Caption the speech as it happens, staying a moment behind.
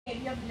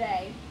The other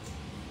day.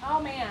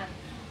 Oh man.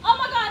 Oh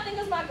my god, I think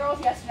it was my girls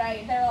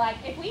yesterday. They were like,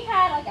 if we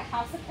had like a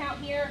house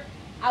account here,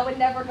 I would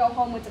never go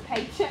home with a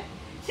paycheck.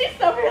 She's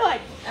over here like,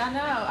 I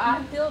know,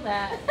 I feel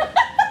that.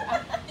 I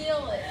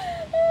feel it.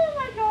 Oh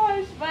my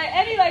gosh. But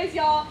anyways,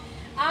 y'all,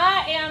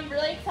 I am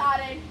really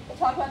excited to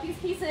talk about these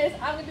pieces.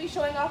 I'm going to be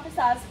showing off a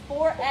size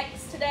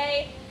 4X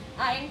today.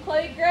 I am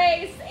Chloe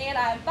Grace, and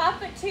I'm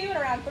 5'2" and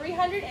around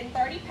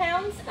 330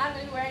 pounds. I'm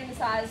going to be wearing the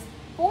size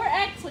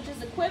 4X, which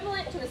is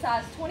equivalent to a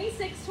size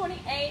 26,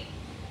 28.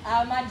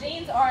 My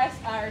jeans are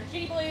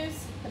G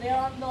Blues, but they're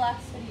on the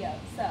last video.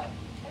 So,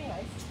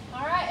 anyways.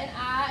 All right, and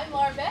I am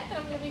Laura Beth, and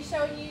I'm going to be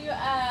showing you,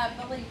 I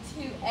believe,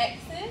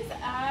 2Xs.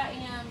 I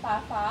am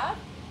 5'5",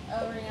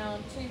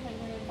 around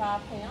 205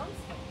 pounds,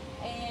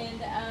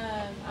 and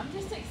I'm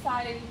just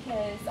excited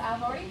because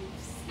I've already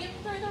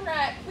skimmed through the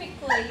rack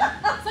quickly.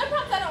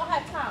 Sometimes I don't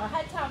have time. I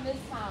had time this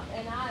time,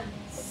 and I'm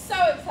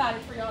so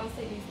excited for y'all to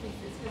see these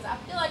pieces because I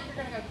feel like you're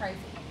going to go crazy.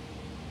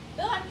 I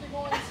feel like you're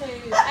going to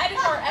add a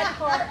cart, add a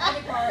cart, add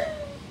a cart.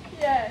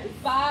 Yes.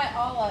 Buy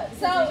all up. So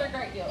these are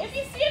great deals. If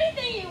you see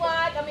anything you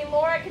like, I mean,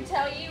 Laura can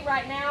tell you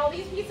right now,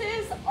 these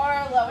pieces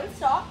are low in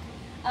stock,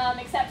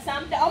 except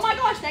some. Oh my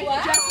gosh, thank you,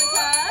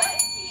 Jessica. Thank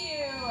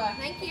you.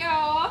 Thank you.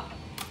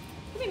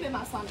 Let me move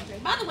my Sonic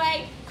drink. By the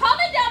way,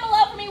 comment down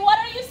below for me, what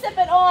are you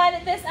sipping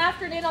on this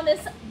afternoon on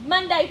this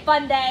Monday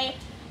fun day?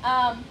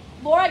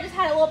 Laura just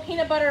had a little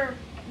peanut butter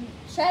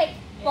shake,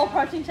 full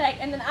protein shake,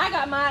 and then I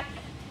got my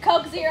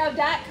Coke Zero,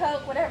 Diet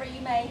Coke, whatever you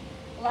may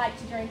like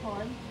to drink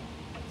on.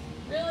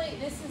 Really,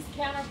 this is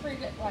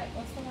counterproductive. Wait,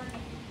 what's the word?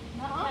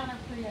 Not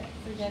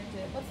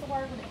counterproductive. What's the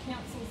word when it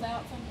cancels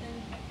out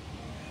something?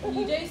 When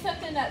you do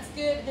something that's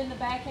good, then the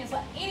back cancels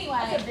out. Anyway.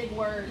 That's a big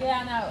word. Yeah,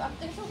 I know.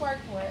 There's a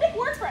word for it. Big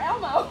word for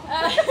Elmo.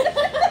 I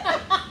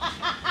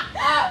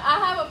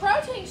have a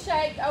protein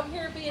shake over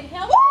here being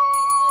healthy.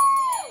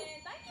 Woo!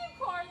 And thank you,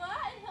 Carla.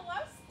 And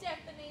hello,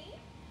 Stephanie.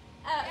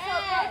 Yes. So a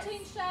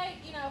protein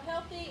shake, you know,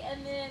 healthy,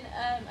 and then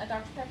a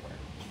Dr. Pepper.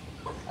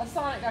 A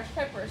Sonic Dr.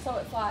 Pepper, so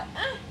it's like,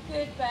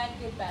 good, bad,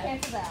 good, bad.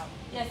 Cancels out.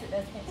 Yes, it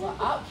does cancel out.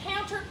 Oh,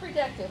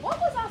 counterproductive. What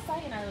was I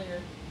saying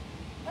earlier?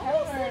 I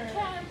said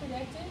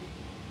counterproductive.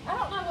 I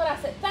don't know what I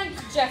said. Thank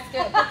you,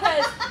 Jessica,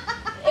 because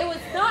it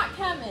was not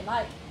coming.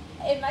 Like,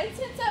 it made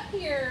sense up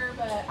here,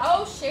 but,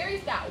 oh,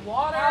 Sherry's got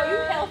water. Are you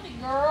healthy,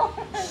 girl?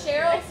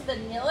 Cheryl's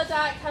vanilla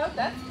Diet Coke.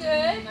 That's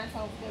good. That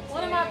sounds good.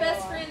 One of my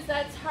best friends,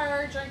 that's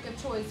her drink of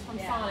choice from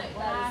Sonic.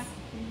 When I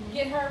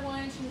get her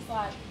one, she's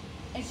like,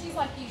 and she's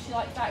like you, she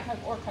likes Diet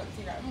Coke or Coke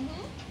Zero.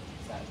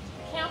 So,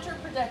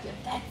 counterproductive.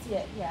 That's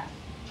it, yeah.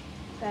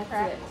 That's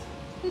it.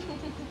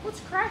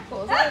 What's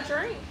crackle? Is that a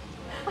drink?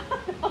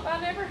 Have I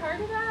never heard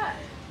of that?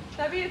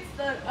 Maybe it's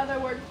the other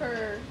word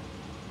for,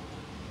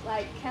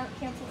 like,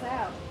 cancels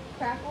out.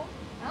 Crackle?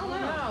 I don't know. I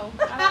don't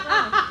know.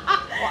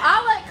 Well,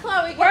 I'll let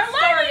Chloe get started.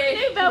 We're learning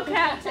new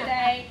vocab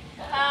today.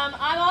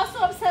 I'm also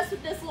obsessed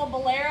with this little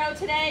bolero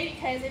today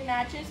because it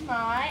matches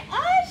my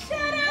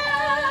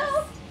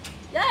eyeshadow.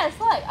 Yes,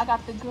 look, I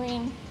got the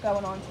green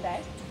going on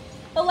today.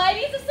 The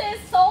ladies, it says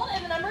sold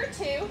in the number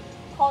 2,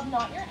 called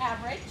Not Your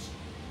Average.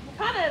 I'm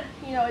kind of,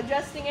 you know,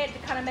 adjusting it to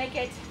kind of make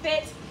it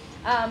fit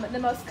the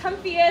most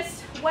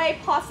comfiest way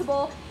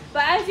possible.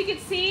 But as you can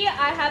see,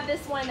 I have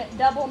this one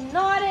double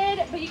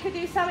knotted, but you could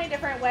do so many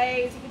different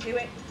ways. You could do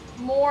it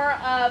more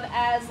of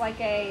as like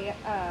a,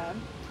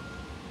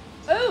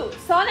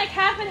 Sonic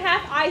half and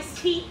half iced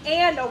tea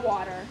and a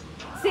water.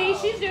 See,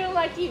 she's doing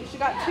like you. She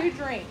got 2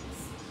 drinks.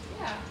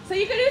 Yeah. So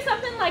you could do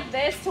something like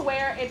this to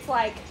where it's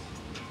like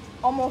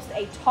almost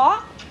a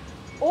top,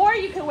 or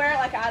you could wear it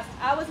like I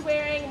was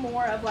wearing,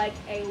 more of like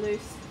a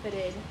loose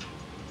fitted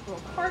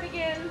little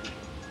cardigan.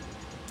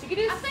 You could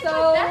do I think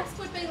like that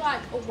would be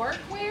like a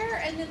workwear,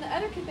 and then the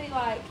other could be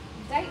like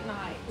date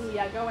night.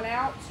 Yeah, going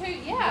out.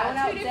 Going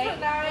out two date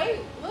different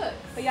night. looks.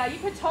 But yeah, you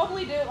could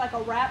totally do it like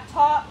a wrap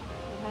top.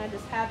 And kind of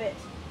just have it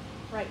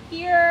right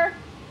here.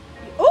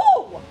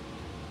 Ooh!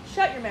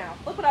 Shut your mouth.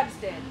 Look what I just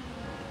did.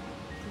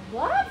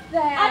 Love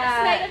that. I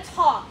just made a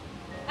top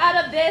out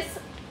of this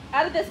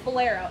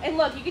bolero. And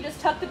look, you can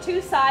just tuck the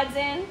 2 sides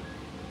in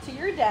to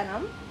your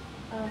denim.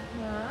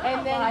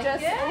 And then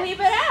just leave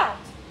it out.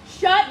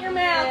 Shut your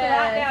mouth and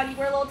right down. You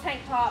wear a little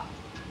tank top.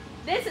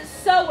 This is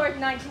so worth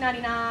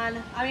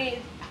 $19.99. I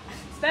mean,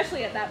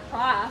 especially at that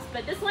price.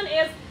 But this one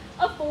is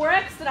a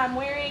 4X that I'm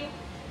wearing.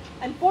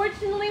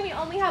 Unfortunately, we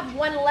only have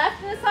one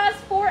left in the size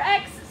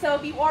 4X. So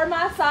if you are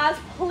my size,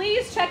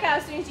 please check out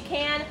as soon as you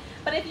can.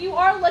 But if you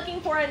are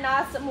looking for a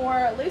nice,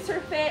 more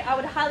looser fit, I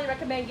would highly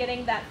recommend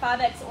getting that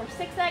 5X or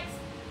 6X.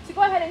 So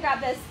go ahead and grab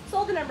this.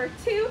 Sold to number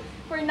 2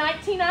 for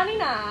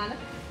 $19.99.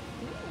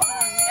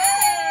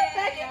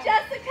 Thank you,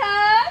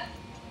 Jessica.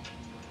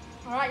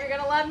 All right, you're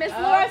going to love Miss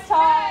Laura's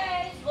top.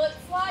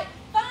 Looks like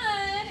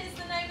fun is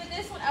the name of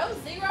this one. Oh,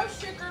 Zero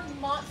Sugar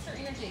Monster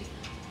Energy.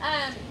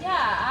 Yeah,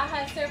 I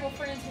have several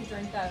friends who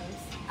drink those.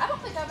 I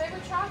don't think I've ever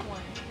tried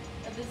one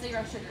of the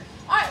Zero Sugar.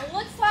 All right,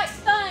 looks like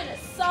fun.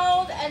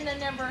 Sold, and the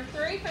number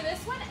 3 for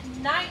this one,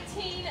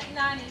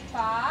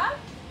 $19.95.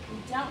 We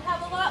don't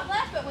have a lot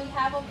left, but we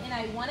have them in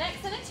a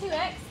 1X and a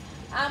 2X.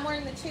 I'm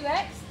wearing the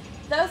 2X.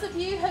 Those of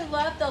you who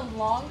love the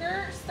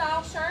longer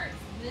style shirts,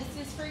 this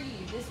is for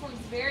you. This one's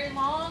very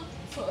long,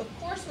 so of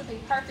course would be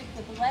perfect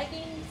with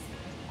leggings.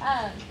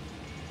 I'm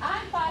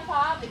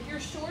 5'5". If you're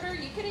shorter,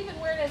 you could even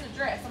wear it as a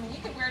dress. I mean, you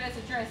could wear it as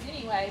a dress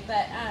anyway,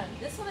 but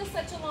this one is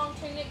such a long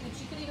tunic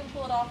that you could even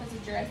pull it off as a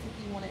dress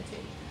if you wanted to.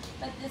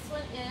 But this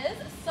one is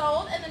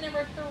sold in the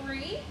number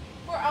 3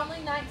 for only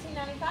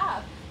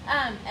 $19.95.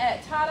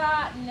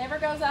 Tie-dye never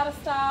goes out of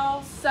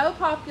style. So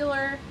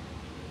popular.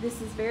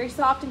 This is very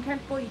soft and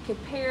comfortable. You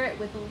could pair it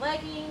with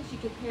leggings. You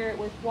could pair it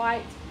with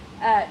white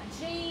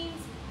jeans.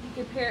 You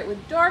could pair it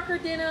with darker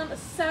denim.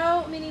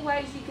 So many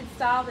ways you could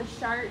style this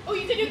shirt. Oh,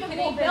 you could do the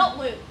little belt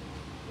loop.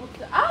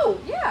 Oh,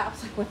 yeah. I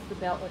was like, what's the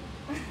belt loop?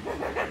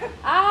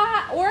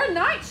 Or a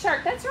night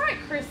shirt. That's right,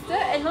 Krista.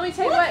 And let me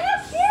tell you what.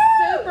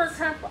 Super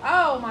comfortable.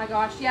 Oh, my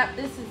gosh. Yep,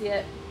 this is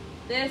it.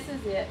 This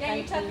is it. Yeah,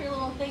 you tuck your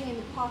little thing in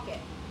the pocket.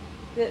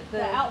 Yeah,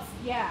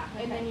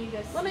 okay. And then you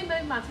just... Let me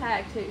move my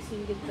tag, too, so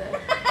you get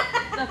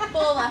the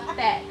full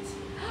effect.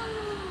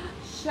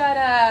 Shut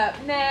up.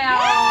 Now,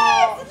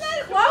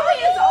 yes, Chloe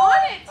is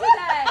on it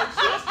today.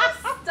 She's just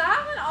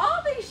styling all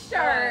these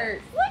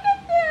shirts. Look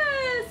at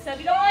this. So if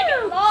you don't like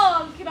it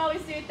long, you can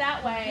always do it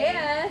that way.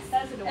 Yes.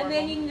 That's adorable. And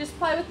then you can just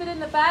play with it in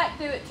the back,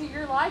 do it to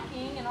your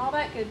liking, and all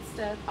that good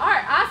stuff. All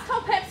right, ice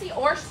cold Pepsi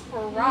or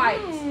Sprite.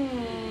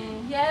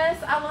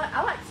 Yes,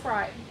 I like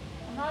Sprite.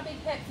 I'm not a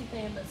big Pepsi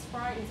fan, but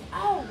Sprite is...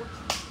 Oh,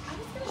 I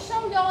was going to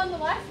show y'all in the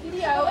last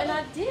video, and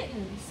I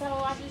didn't, so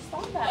I just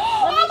thought about it.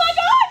 Oh my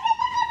gosh!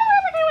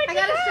 I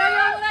got to show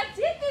y'all what I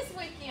did this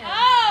weekend.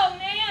 Oh,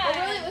 man. Well,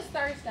 really, it was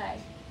Thursday.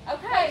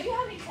 Okay. Wait, do you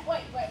have any...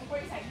 Wait, before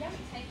you say, do you have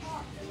any tank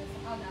tops?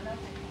 Oh, no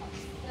tank tops.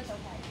 That's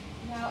okay.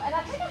 No, and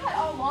I think I had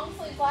all long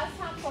sleeves last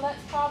time, so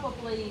that's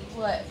probably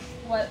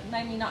what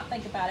made me not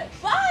think about it.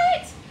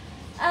 But,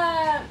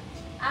 I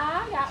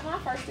got my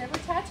first ever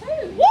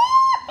tattoo. Woo!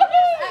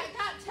 I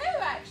got 2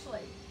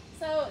 actually.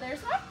 So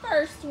there's my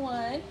first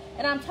one,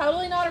 and I'm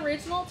totally not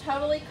original,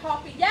 totally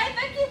copied. Yay,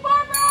 thank you,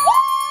 Barbara!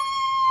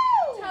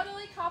 Woo!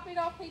 Totally copied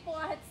off people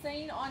I had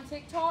seen on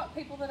TikTok,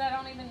 people that I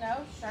don't even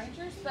know,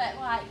 strangers, but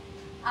like,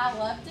 I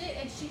loved it,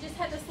 and she just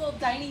had this little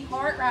dainty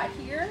heart right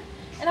here,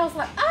 and I was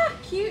like, ah,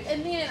 cute.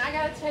 And then I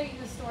gotta tell you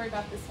the story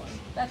about this one.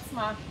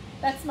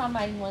 That's my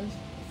main one,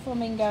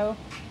 Flamingo.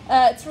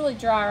 It's really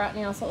dry right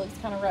now, so it looks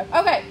kind of rough.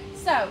 Okay,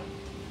 so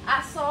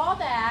I saw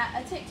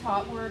a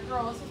TikTok where a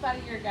girl, this was about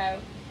a year ago,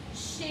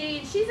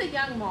 she's a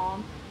young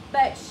mom,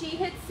 but she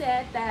had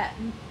said that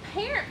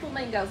parent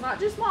flamingos, not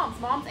just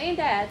moms and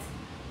dads,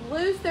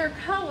 lose their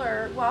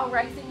color while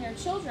raising their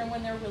children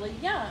when they're really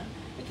young,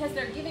 because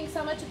they're giving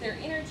so much of their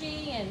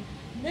energy and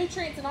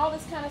nutrients and all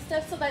this kind of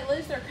stuff, so they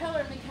lose their color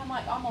and become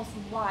like almost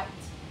white,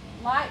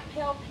 light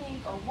pale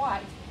pink or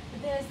white.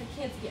 But then as the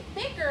kids get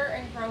bigger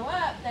and grow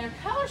up, their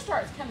color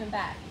starts coming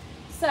back.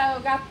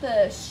 So got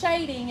the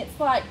shading, it's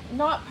like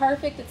not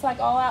perfect, it's like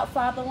all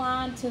outside the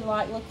line to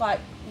like look like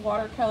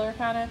watercolor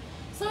kind of.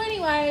 So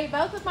anyway,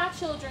 both of my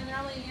children, they're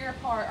only a year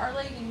apart, are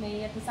leaving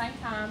me at the same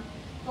time,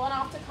 going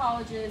off to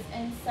colleges.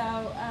 And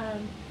so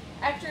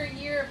after a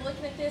year of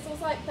looking at this, I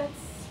was like,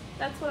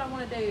 that's what I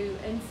want to do.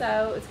 And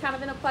so it's kind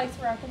of in a place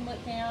where I can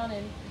look down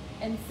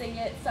and see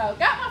it. So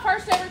got my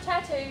first ever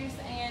tattoos,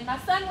 and my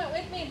son went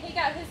with me, and he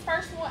got his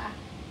first one.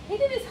 He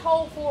did his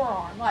whole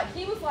forearm. Like,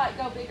 he was like,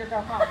 go big or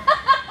go home.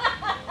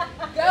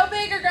 Go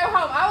big or go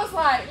home. I was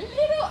like,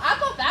 I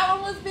thought that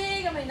one was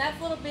big. I mean, that's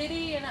little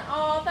bitty. And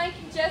oh, thank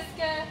you,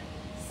 Jessica.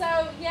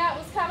 So yeah, it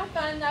was kind of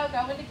fun though,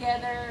 going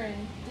together and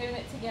doing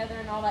it together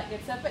and all that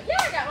good stuff. But yeah,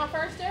 I got my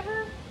first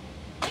ever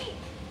ink.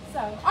 So,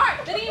 all right.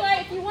 But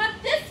anyway, if you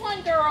want this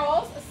one,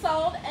 girls,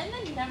 sold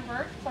in the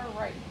number 3.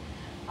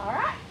 All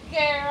right,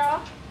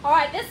 girl. All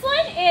right, this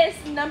one is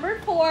number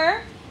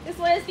 4. This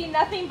one is the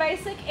Nothing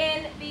Basic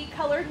in the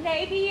color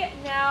navy.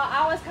 Now,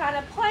 I was kind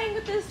of playing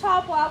with this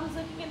top while I was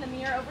looking in the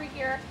mirror over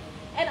here,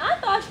 and I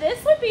thought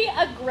this would be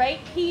a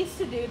great piece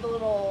to do the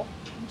little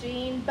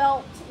jean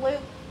belt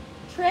loop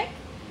trick.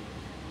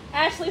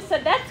 Ashley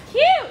said, that's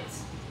cute.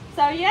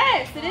 So,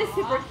 yes, it is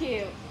super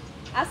cute.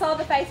 I saw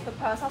the Facebook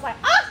post. I was like,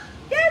 ah,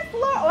 yes,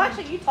 Lord. Well,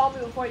 actually, you told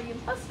me before you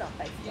posted on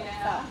Facebook.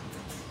 Yeah. So,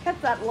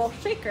 kept that little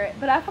secret,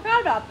 but I forgot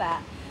about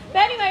that.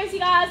 But anyways, you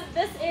guys,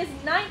 this is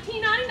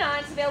 $19.99.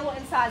 It's available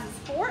in sizes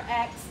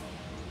 4X.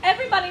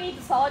 Everybody needs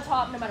a solid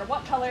top, no matter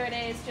what color it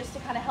is, just to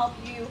kind of help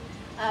you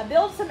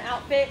build some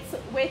outfits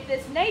with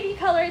this navy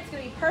color. It's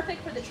going to be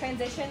perfect for the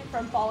transition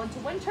from fall into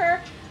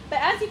winter. But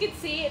as you can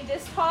see,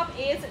 this top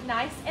is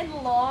nice and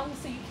long,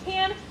 so you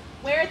can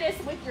wear this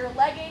with your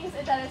leggings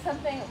if that is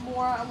something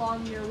more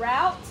along your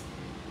route.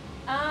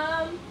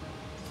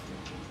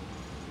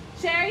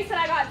 Sherry said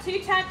I got 2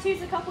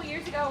 tattoos a couple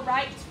years ago,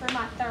 right for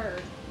my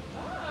 3rd.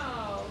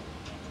 Oh.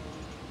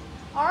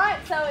 All right,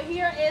 so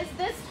here is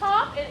this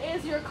top. It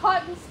is your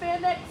cotton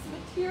spandex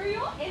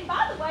material. And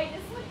by the way,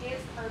 this one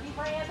is Curvy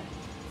brand.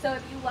 So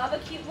if you love a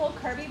cute little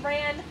Curvy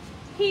brand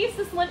piece,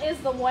 this one is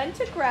the one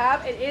to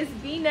grab. It is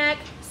V-neck,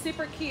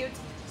 super cute.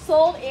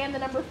 Sold in the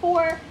number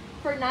 4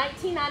 for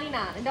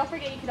 $19.99. And don't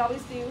forget, you can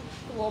always do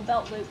the little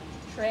belt loop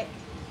trick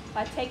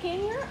by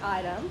taking your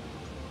item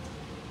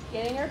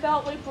Getting her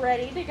belt loop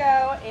ready to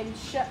go and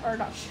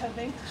not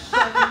shoving.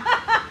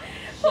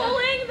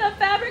 Pulling the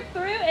fabric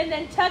through and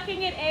then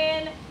tucking it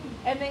in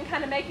and then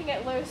kind of making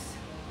it loose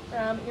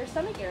from your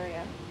stomach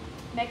area.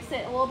 Makes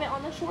it a little bit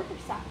on the shorter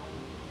side.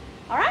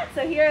 All right,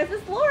 so here is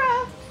Miss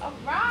Laura. All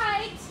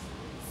right.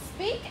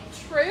 Speak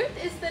Truth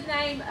is the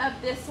name of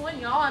this one,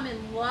 y'all. I'm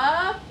in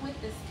love with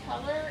this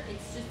color.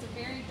 It's just a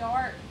very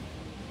dark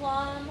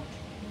plum.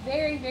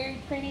 Very,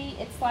 very pretty.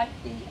 It's like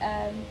the,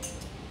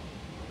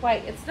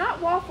 wait, it's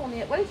not waffle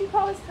knit. What did you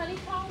call this?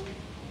 Honeycomb?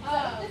 Is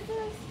that what this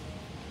is?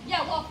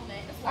 Yeah, waffle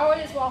knit. Oh,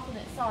 it is waffle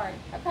knit. Sorry.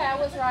 Okay, I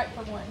was right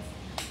for once.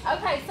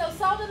 Okay, so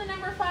sold in the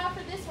number 5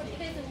 for this one.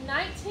 It is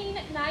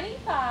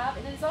 $19.95.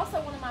 It is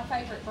also one of my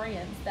favorite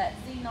brands. That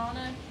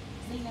Zenana,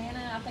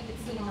 I think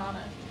it's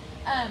Zenana.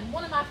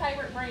 One of my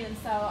favorite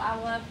brands, so I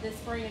love this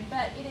brand.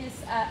 But it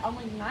is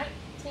only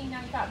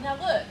 $19.95. Now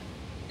look,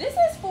 this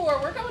is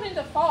we're going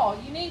into fall.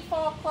 You need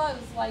fall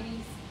clothes,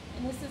 ladies.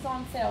 And this is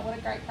on sale. What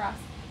a great price.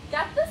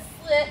 Got the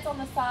slits on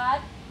the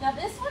side. Now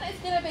this one is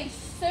going to be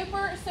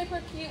super,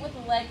 super cute with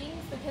the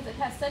leggings because it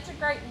has such a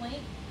great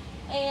length.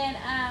 And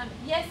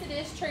yes, it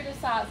is true to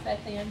size,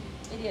 Beth Ann.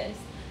 It is.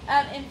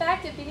 In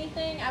fact, if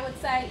anything, I would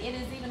say it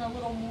is even a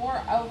little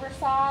more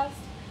oversized.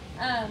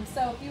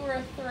 So if you were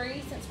a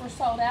 3, since we're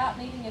sold out,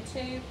 needing a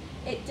 2,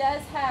 it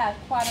does have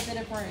quite a bit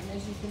of room,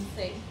 as you can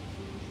see.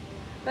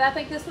 But I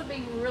think this would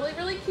be really,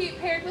 really cute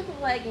paired with the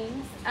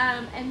leggings.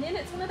 And then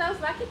it's one of those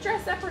that I could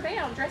dress up or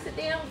down. Dress it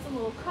down with some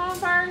little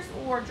Converse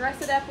or dress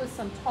it up with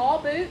some tall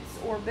boots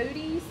or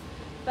booties.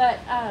 But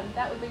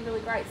that would be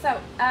really great.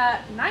 So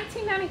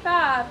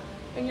 $19.95,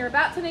 and you're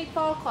about to need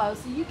fall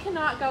clothes, so you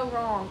cannot go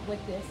wrong with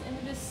this. And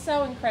it is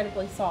so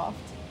incredibly soft.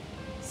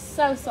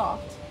 So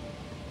soft.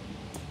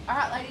 All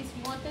right, ladies, if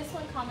you want this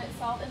one, comment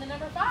sold. And the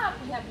number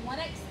 5, we have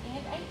 1X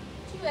and a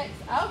 2X.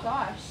 Oh,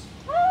 gosh.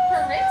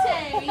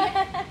 Pretty.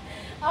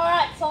 All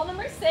right, sold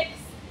number 6.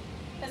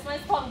 This one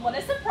is called What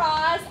a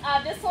Surprise.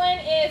 This one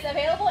is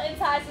available in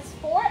sizes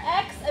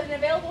 4X and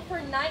available for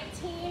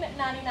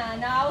 $19.99.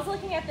 Now, I was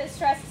looking at this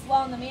dress as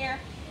well in the mirror,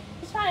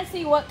 just trying to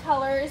see what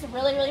colors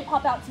really, really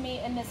pop out to me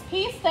in this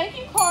piece. Thank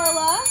you,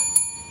 Carla.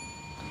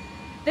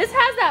 This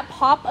has that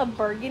pop of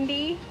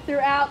burgundy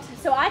throughout,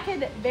 so I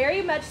could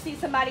very much see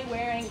somebody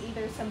wearing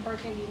either some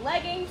burgundy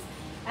leggings,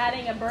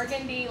 adding a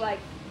burgundy, like,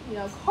 you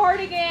know,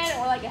 cardigan,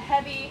 or like a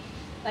heavy,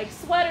 like,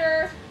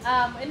 sweater,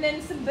 and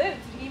then some boots.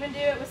 You can even do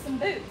it with some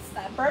boots.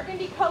 That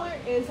burgundy color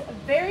is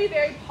very,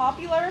 very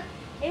popular.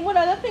 And one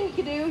other thing you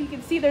can do, you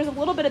can see there's a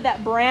little bit of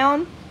that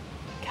brown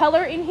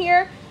color in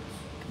here.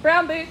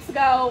 Brown boots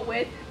go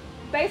with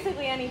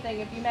basically anything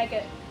if you make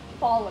it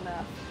fall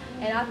enough.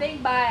 And I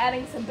think by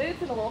adding some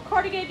boots and a little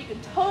cardigan, you can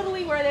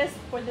totally wear this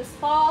for this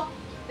fall.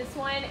 This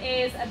one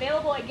is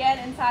available again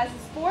in sizes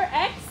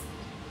 4X.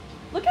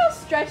 Look how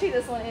stretchy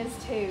this one is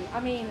too. I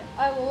mean,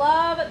 I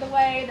love the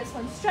way this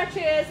one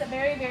stretches.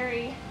 Very,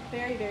 very,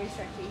 very, very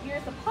stretchy.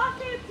 Here's the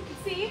pockets, you can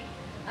see.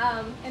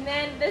 And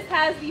then this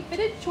has the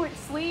fitted short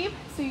sleeve,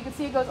 so you can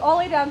see it goes all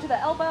the way down to the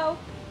elbow.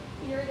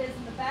 Here it is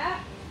in the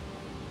back.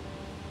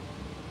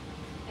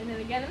 And then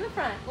again in the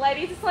front.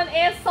 Ladies, this one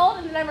is sold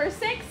in the number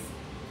 6.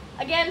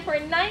 Again, for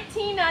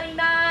 $19.99,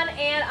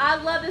 and I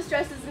love this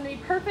dress. It's going to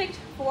be perfect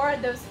for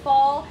those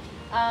fall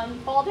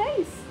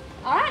days.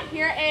 All right,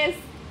 here is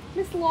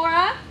Miss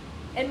Laura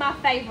and my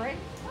favorite.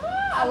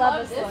 I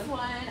love this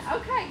one.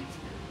 Okay,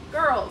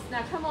 girls,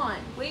 now come on.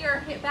 We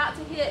are about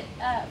to hit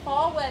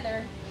fall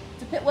weather.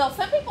 Well,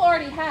 some people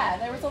already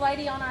have. There was a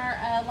lady on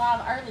our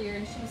live earlier,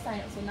 and she was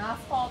saying it was a nice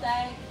fall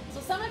day.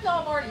 So some of y'all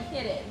have already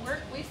hit it.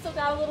 We've still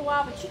got a little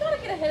while, but you got to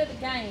get ahead of the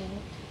game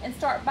and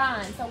start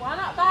buying. So why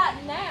not buy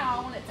it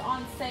now when it's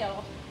on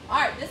sale? All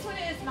right, this one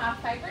is my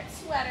favorite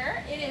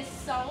sweater. It is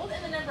sold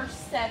in the number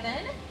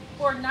 7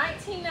 for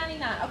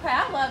 $19.99. Okay,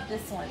 I love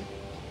this one.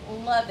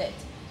 Love it.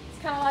 It's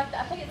kind of like,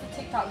 I think it's a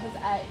TikTok because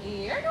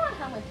you're going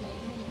home with me.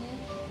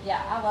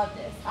 Yeah, I love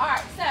this. All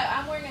right, so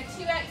I'm wearing a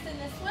 2X in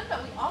this one,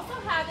 but we also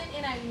have it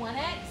in a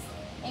 1X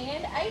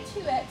and a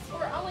 2X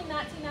for only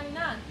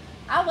 $19.99.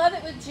 I love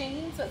it with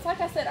jeans, but it's like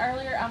I said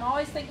earlier, I'm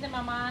always thinking in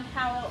my mind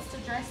how else to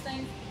dress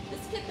things.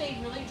 This could be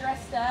really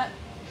dressed up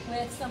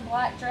with some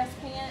black dress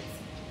pants.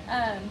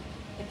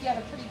 If you have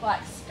a pretty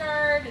black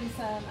skirt and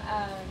some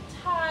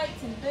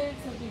tights and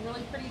boots, it would be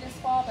really pretty this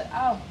fall. But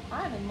oh,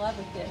 I'm in love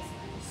with this.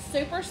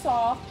 Super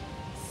soft,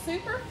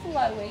 super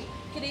flowy.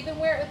 You could even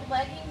wear it with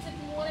leggings if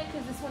you wanted,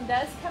 because this one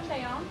does come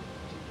down.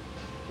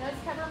 It does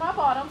cover my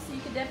bottom, so you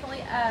could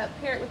definitely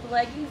pair it with the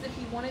leggings if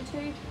you wanted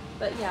to.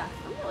 But yeah,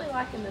 I'm really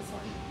liking this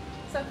one.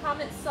 So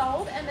comment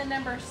sold, and the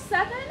number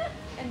 7,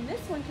 and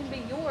this one can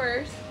be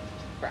yours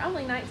for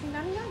only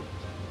 $19.99.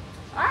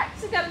 All right,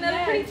 so got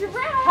another pretty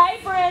dress. Hey,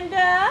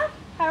 Brenda.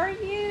 How are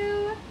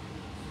you?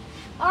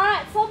 All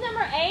right, sold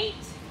number 8.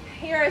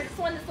 Here is this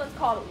one. This one's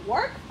called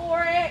Work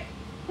For It.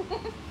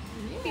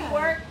 If you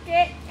work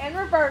it and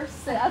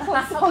reverse it. That's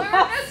what's sold.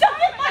 Yeah.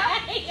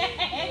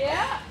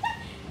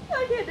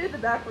 I can't do the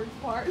backwards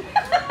part.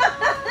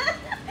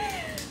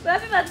 But I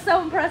think that's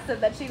so impressive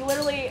that she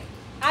literally,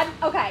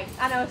 okay,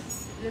 I know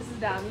this is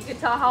dumb. You can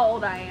tell how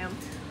old I am.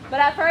 But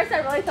at first I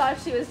really thought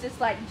she was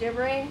just like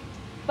gibbering.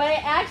 But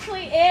it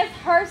actually is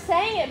her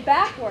saying it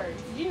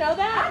backwards. Did you know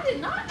that? I did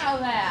not know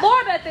that.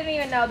 Laura Beth didn't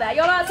even know that.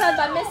 Y'all know that song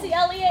by Missy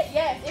Elliott?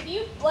 Yes. If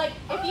you play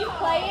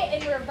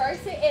it and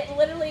reverse it, it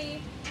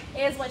literally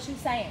is what she's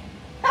saying.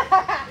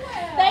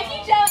 Thank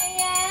you,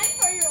 Joanne,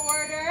 for your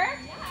order.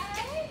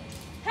 Yay.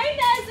 Hey,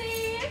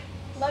 Desi.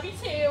 Love you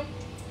too.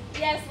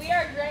 Yes, we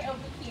are great over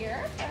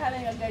here. We're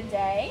having a good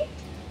day.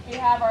 We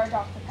have our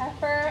Dr.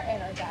 Pepper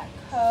and our Diet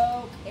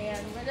Coke,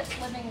 and we're just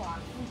living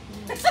life.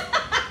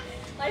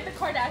 Like the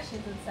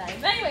Kardashians would say.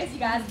 But anyways, you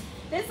guys,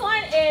 this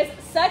one is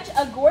such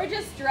a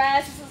gorgeous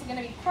dress. This is going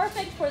to be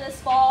perfect for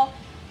this fall.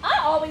 I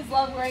always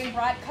love wearing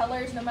bright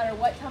colors no matter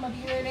what time of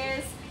year it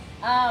is.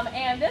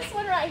 And this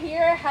one right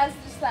here has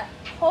just that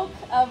poke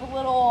of a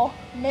little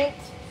mint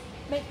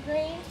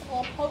green, a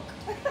little poke.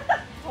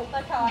 I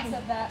like how I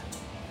said that.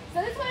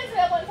 So this one is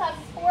available in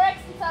sizes 4X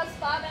and size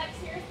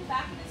 5X. Here's the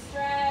back of this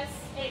dress.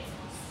 It's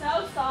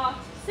so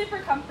soft, super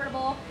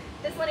comfortable.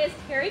 This one is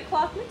terry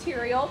cloth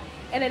material,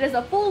 and it is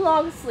a full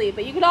long sleeve,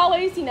 but you could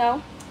always, you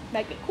know,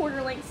 make it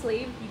quarter length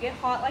sleeve. You get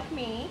hot like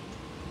me,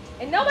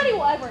 and nobody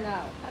will ever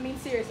know. I mean,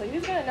 seriously,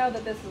 who's gonna know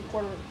that this is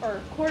a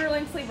quarter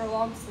length sleeve or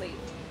long sleeve?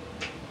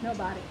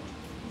 Nobody.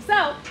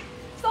 So,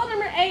 sold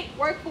number 8,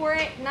 work for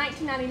it,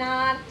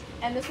 $19.99,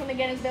 and this one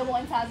again is available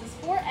in sizes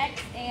 4X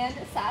and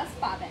size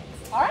 5X.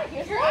 All right,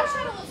 here's Your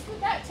eyeshadow looks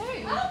good that too.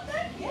 Oh,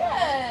 thank you.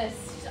 Yes.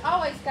 She's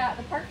always got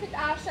the perfect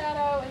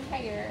eyeshadow and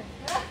hair.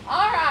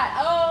 All right.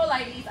 Oh,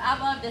 ladies, I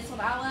love this one.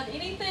 I love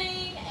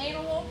anything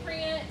animal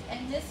print,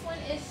 and this one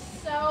is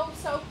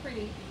so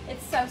pretty.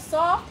 It's so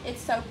soft,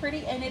 it's so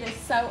pretty, and it is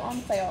so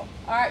on sale.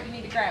 All right, you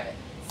need to grab it.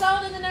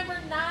 Sold in the number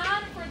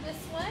 9 for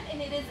this one,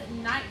 and it is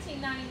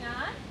 $19.99.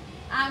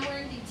 I'm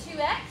wearing the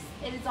 2X.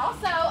 It is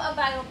also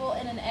available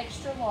in an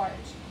extra large.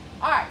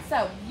 All right,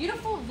 so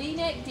beautiful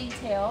V-neck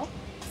detail.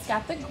 It's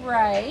got the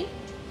gray,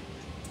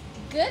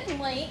 good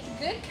length,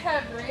 good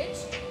coverage.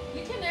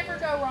 You can never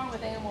go wrong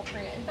with animal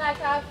print. In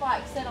fact, I've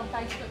like said on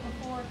Facebook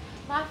before,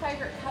 my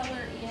favorite color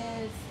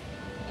is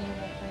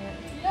animal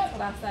print. That's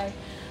what I say.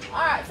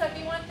 All right, so if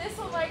you want this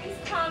one, ladies,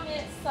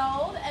 comment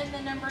sold and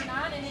the number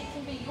 9, and it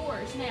can be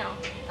yours. Now,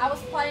 I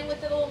was playing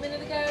with it a little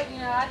minute ago. You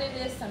know, I do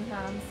this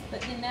sometimes, but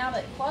then now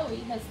that Chloe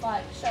has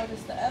like showed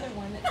us the other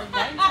one that's a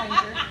game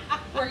changer,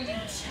 where you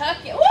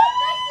chuck it.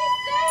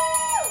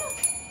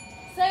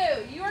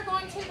 So you are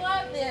going to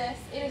love this.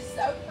 It is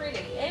so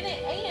pretty,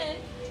 and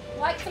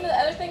like some of the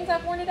other things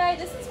I've worn today,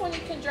 this is one you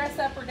can dress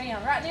up or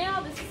down. Right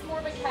now, this is more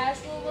of a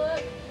casual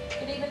look.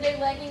 You could even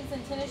do leggings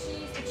and tennis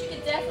shoes, but you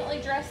could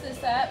definitely dress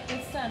this up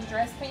with some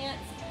dress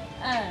pants,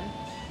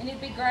 and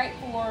it'd be great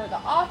for the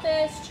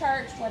office,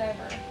 church,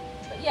 whatever.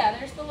 But yeah,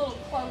 there's the little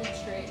Chloe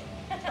trick,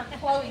 or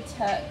Chloe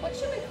tuck. What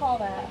should we call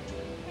that?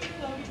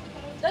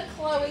 The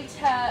Chloe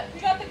tuck. You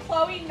got the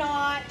Chloe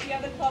knot. You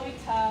have the Chloe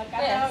tuck.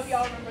 I don't know if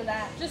y'all remember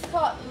that. Just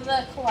call it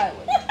the Chloe.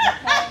 Okay.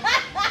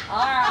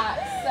 All right.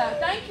 So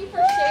thank you for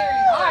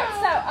sharing. All right.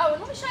 So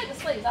and let me show you the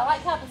sleeves. I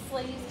like how the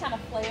sleeves kind of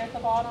flare at the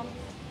bottom.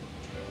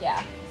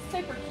 Yeah.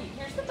 Super cute.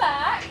 Here's the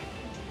back.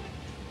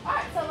 All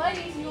right. So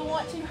ladies, you'll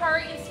want to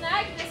hurry and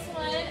snag this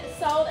one.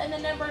 Sold in the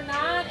number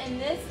 9,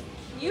 and this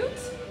cute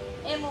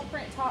animal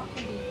print top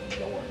can be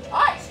yours. All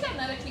right, she's got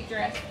another cute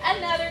dress.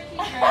 Another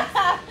cute dress.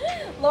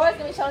 Laura's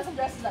gonna be showing some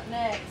dresses up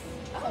next.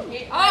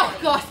 Oh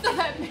gosh,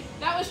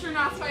 that was your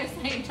nice way of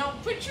saying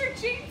don't put your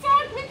jeans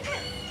on with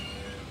it.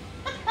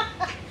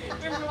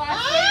 Remember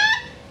last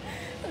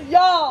week?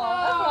 Y'all,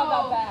 that's what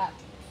about that.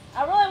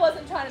 I really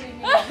wasn't trying to be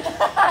mean.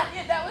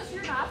 Yeah, that was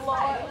your nice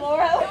way.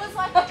 Laura. It was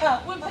like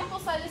when people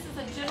say this is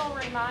a gentle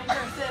reminder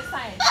instead of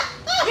saying,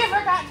 you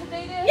forgot to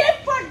do this. You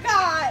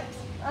forgot.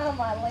 Oh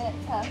my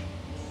Lanta.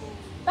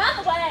 By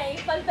the way,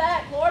 fun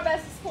fact, Laura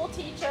Beth's a school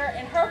teacher,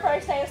 and her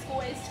first day of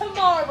school is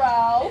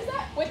tomorrow. Is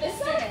that with the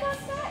students? Is that a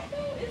fun fact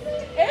though? Is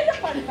it? It is a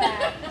fun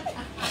fact.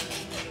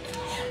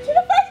 She's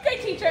a first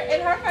grade teacher,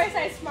 and her first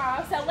day is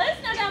tomorrow. So let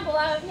us know down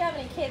below if you have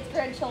any kids,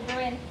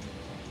 grandchildren,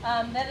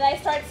 that they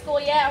start school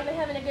yet. Are they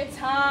having a good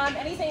time?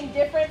 Anything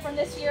different from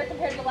this year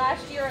compared to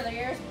last year or the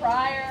years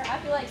prior? I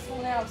feel like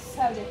school now is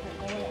so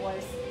different than when it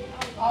was,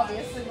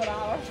 obviously, when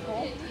I was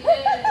school. It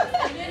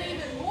is, and then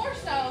even more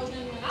so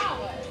than when I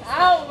was.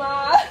 Oh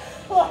my.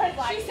 Laura's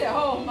like, she said,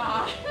 oh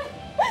my.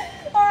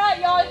 Alright,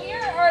 y'all, here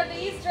are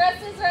these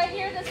dresses right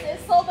here. This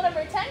is sold at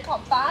number 10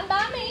 called Fine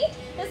By Me.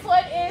 This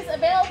one is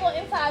available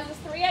in sizes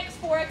 3X,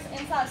 4X,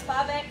 and size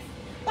 5X.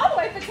 By the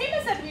way,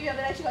 Fatima said to me the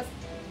other day, she goes,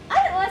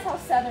 I didn't realize how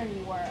southern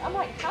you were. I'm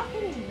like, how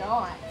can you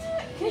not?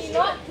 Can you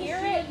not hear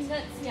it?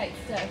 Enunciate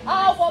stuff.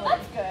 Oh, well,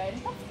 that's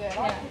good. That's good.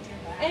 I'll Yeah. hear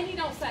that. And you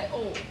don't say,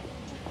 oh.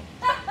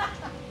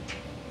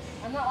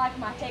 I'm not like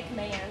my hick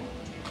man.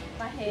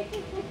 My hick.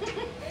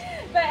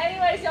 But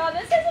anyways, y'all,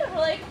 this is a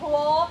really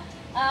cool,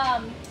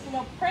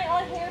 print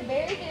on here.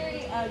 Very,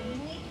 very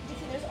unique. You can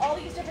see there's all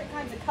these different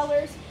kinds of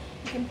colors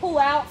you can pull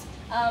out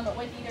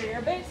with either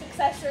your boots,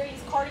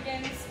 accessories,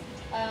 cardigans,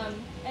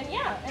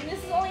 and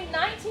this is only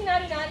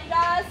 $19.99, you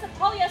guys. The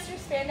polyester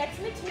spandex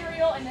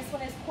material, and this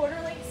one is quarter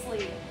length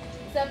sleeve.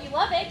 So if you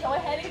love it, go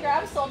ahead and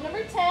grab sold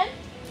number 10.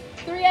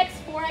 3X,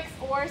 4X,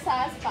 or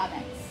size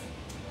 5X.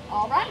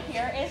 All right,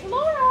 here is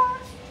Laura.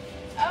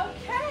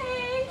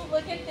 Okay,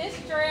 look at this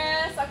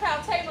dress. Okay,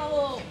 I'll tell you my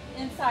little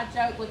inside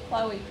joke with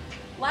Chloe.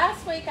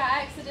 Last week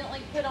I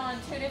accidentally put on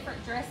 2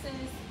 different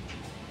dresses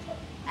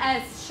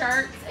as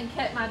shirts and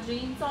kept my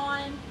jeans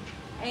on.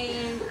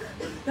 And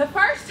the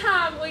first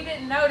time we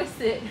didn't notice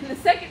it, and the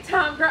second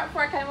time right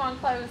before I came on,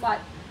 Chloe was like,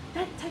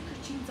 take your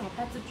jeans off,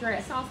 that's a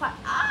dress. And I was like,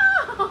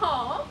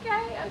 oh,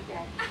 okay.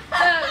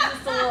 That was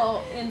just a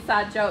little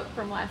inside joke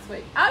from last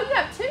week. Oh, you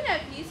have 2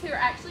 nephews who are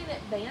actually in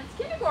advanced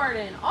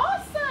kindergarten.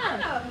 Awesome. I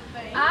know the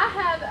thing. I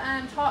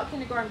have taught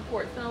kindergarten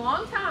before. It's been a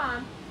long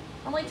time.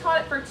 Only taught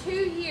it for 2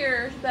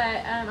 years, but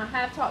I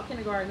have taught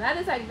kindergarten. That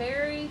is a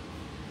very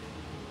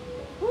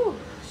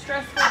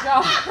stressful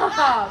job.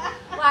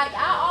 Like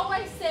I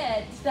always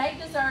said, they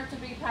deserve to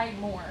be paid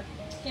more,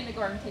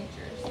 kindergarten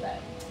teachers. But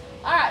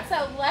all right,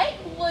 so Late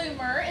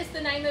Bloomer is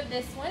the name of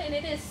this one, and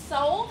it is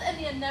sold in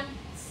the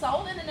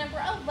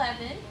number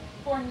 11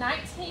 for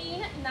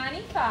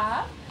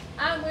 $19.95.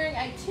 I'm wearing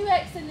a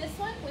 2X in this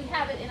one. We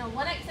have it in a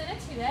 1X and a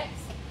 2X.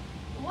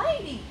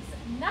 Ladies,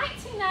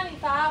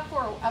 $19.95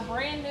 for a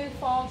brand new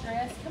fall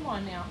dress. Come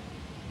on now,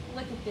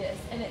 look at this,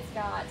 and it's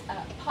got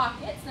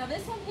pockets. Now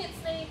this one hits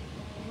me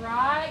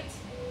right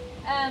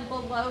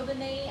below the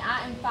knee.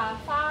 I am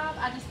 5'5".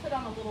 I just put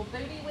on a little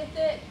booty with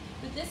it,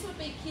 but this would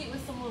be cute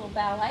with some little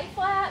ballet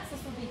flats.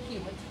 This would be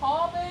cute with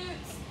tall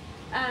boots.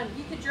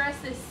 You could dress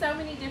this so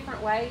many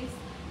different ways.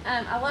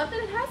 I love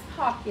that it has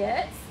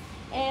pockets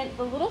and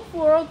the little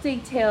floral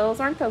details.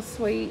 Aren't those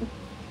sweet?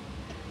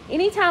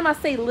 Anytime I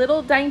see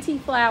little dainty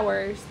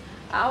flowers,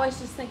 I always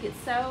just think it's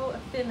so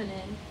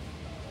feminine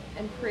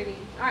and pretty.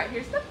 All right,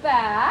 here's the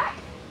back.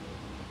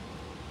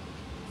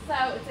 So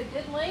it's a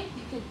good length.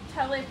 You could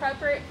totally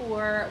appropriate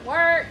for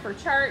work, for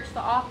church, the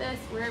office,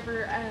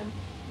 wherever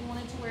you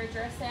wanted to wear a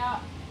dress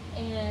out.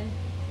 And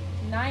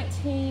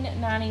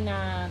 $19.99.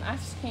 I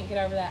just can't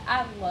get over that.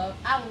 I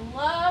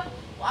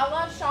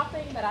love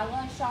shopping, but I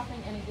love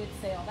shopping in a good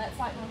sale. That's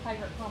like my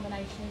favorite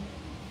combination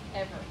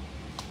ever.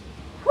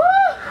 Woo!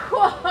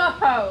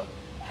 Whoa!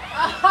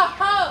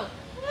 Oh!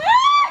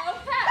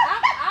 Okay.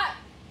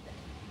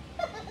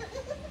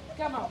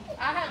 Come on.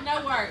 I have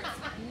no words.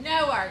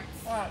 No words.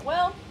 All right.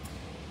 Well,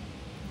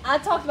 I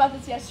talked about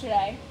this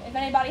yesterday. If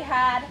anybody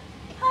had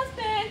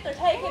husband, they're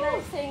taken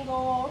or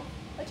single,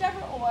 whichever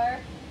or,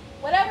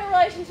 whatever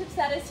relationship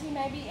status you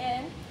may be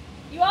in,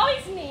 you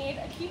always need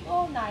a cute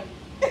little nightie.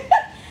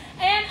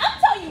 And I'll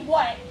tell you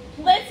what,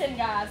 listen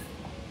guys,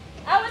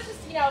 I was just,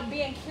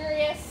 being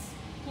curious,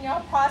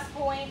 price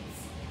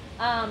points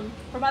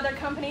from other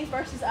companies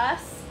versus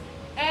us,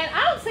 and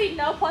I don't see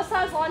no plus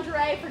size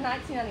lingerie for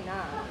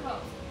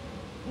 $19.99.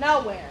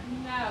 Nowhere.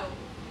 No.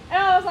 And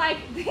I was like,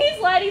 these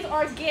ladies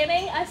are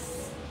getting a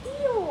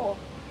steal.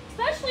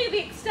 Especially the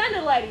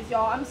extended ladies,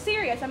 y'all. I'm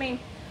serious. I mean,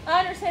 I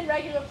understand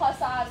regular plus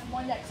size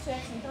 1X,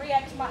 2X, and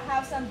 3X might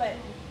have some, but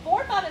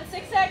 4, 5, and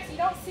 6X you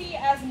don't see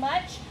as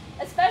much,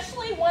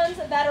 especially ones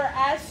that are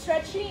as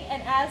stretchy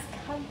and as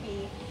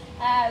comfy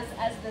as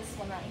this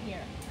one right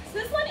here. So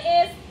this one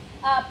is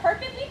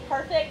perfectly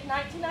perfect,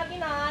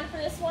 $19.99 for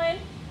this one.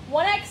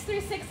 1X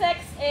through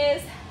 6X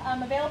is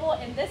available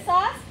in this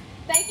size.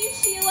 Thank you,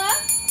 Sheila.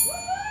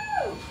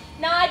 Woo-hoo!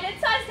 Now I did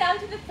size down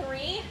to the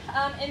 3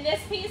 in this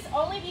piece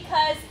only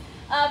because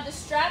of the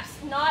straps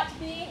not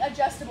being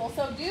adjustable.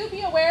 So do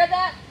be aware of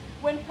that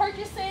when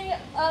purchasing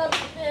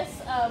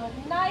this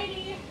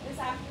nightie this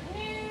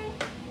afternoon.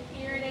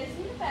 Here it is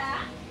in the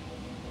back.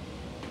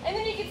 And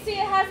then you can see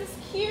it has this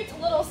cute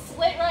little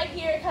slit right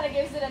here. It kind of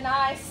gives it a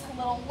nice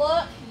little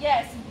look.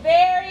 Yes,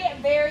 very,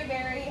 very,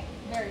 very,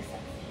 very sexy.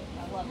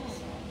 I love this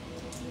one.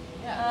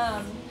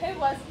 Yes.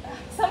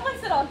 Someone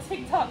said on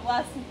TikTok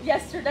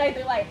yesterday,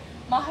 they're like,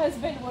 my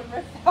husband would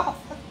rip it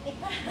off of me.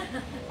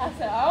 I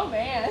said, oh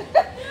man.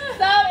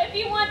 So if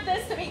you want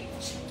this to be,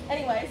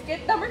 anyways,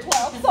 get number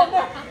 12. It's on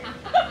there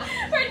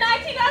for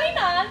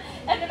 $19.99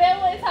 and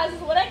available in sizes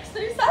 1X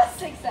through size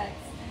 6X.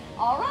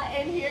 All right,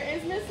 and here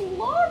is Miss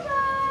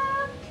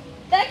Laura.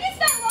 Thank you,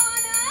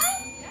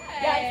 Svetlana.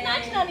 Yeah,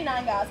 it's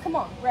 $19.99, guys. Come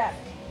on, grab it.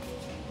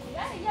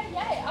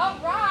 Yay. All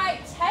right,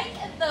 take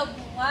the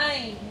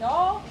blame,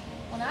 y'all.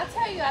 When I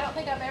tell you I don't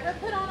think I've ever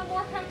put on a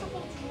more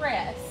comfortable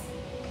dress,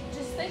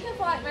 just think of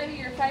like maybe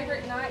your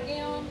favorite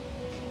nightgown,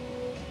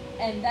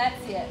 and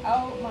that's it.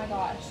 Oh my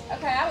gosh.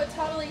 Okay, I would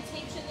totally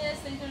teach in this.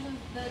 These are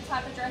the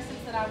type of dresses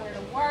that I wear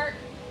to work.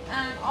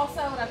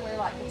 Also, would I wear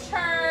like to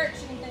church,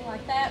 anything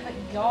like that, but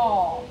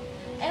y'all.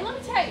 And let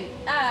me tell you,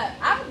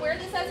 I would wear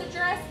this as a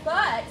dress,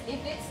 but if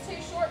it's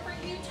too short for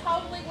you,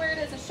 totally wear it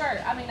as a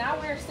shirt. I mean, I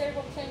wear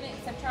several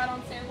tunics. I've tried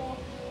on several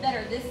that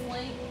are this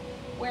length.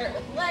 Wear it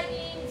with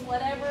leggings,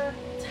 whatever,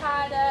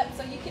 tied up.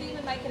 So you could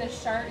even make it a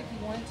shirt if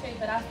you wanted to,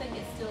 but I think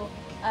it's still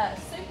a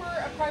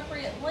super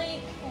appropriate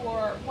length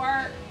for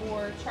work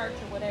or church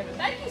or whatever.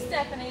 Thank you,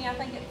 Stephanie. I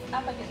think it's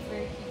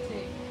very cute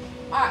too.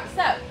 All right,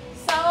 so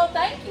sold.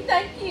 Thank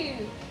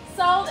you.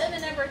 Sold in the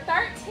number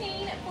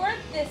 13 for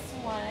this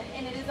one,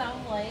 and it is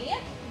only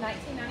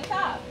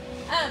 $19.95.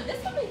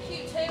 This would be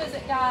cute too, as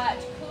it got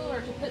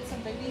cooler to put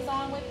some booties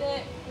on with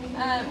it.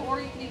 Or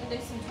you could even do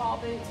some tall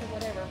boots or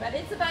whatever. But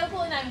it's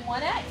available in a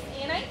 1X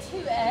and a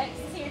 2X.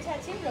 See your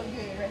tattoo real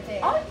good right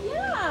there. Oh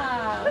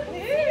yeah.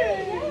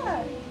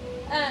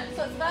 Yeah.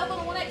 So it's available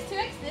in 1X,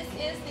 2X. This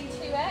is the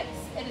 2X.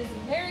 It is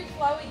very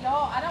flowy,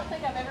 y'all. I don't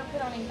think I've ever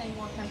put on anything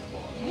more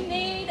comfortable. You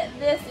need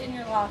this in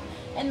your life.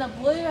 And the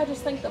blue, I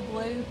just think the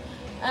blue,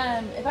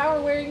 if I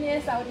were wearing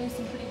this, I would do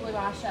some pretty blue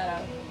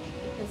eyeshadow.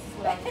 If this is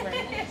what I was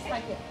wearing. Just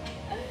make it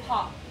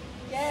pop.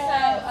 Yes.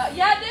 So,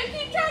 yeah, I do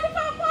keep trying to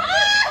pop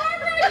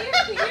Barbara.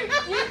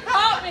 You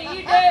caught me.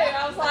 You do.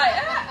 I was like,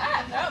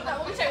 no,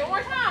 let me check one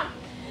more time.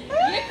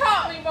 You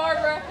caught me,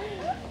 Barbara.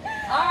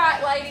 All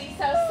right, ladies.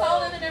 So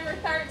sold in the number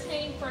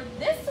 13 for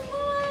this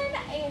one.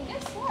 And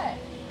guess what?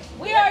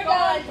 We are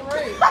going done.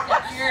 through.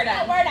 You're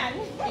done. We're done.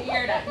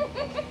 You're done.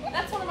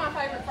 That's one of my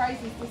favorite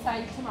phrases to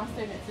say to my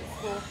students at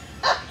school.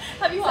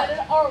 Have you said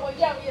it? Or, well,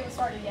 yeah, we haven't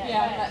started yet.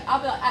 Yeah, but I'll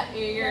be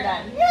like, you're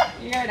done.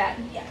 You're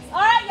done. Yes.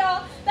 All right,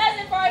 y'all.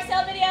 That's it for our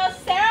sale video.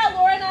 Sarah,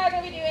 Laura, and I are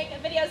going to be doing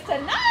videos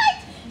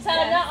tonight. So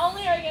not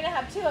only are you going to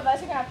have 2 of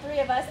us, you're going to have 3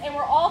 of us, and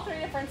we're all 3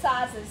 different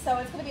sizes. So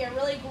it's going to be a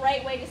really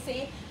great way to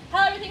see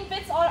how everything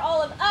fits on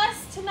all of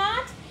us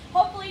tonight.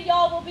 Hopefully,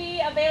 y'all will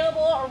be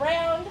available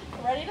around,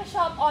 ready to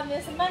shop on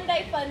this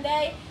Monday fun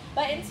day.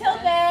 But until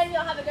then,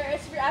 y'all have a great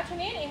rest of your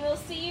afternoon, and we'll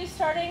see you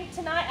starting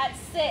tonight at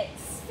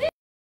 6.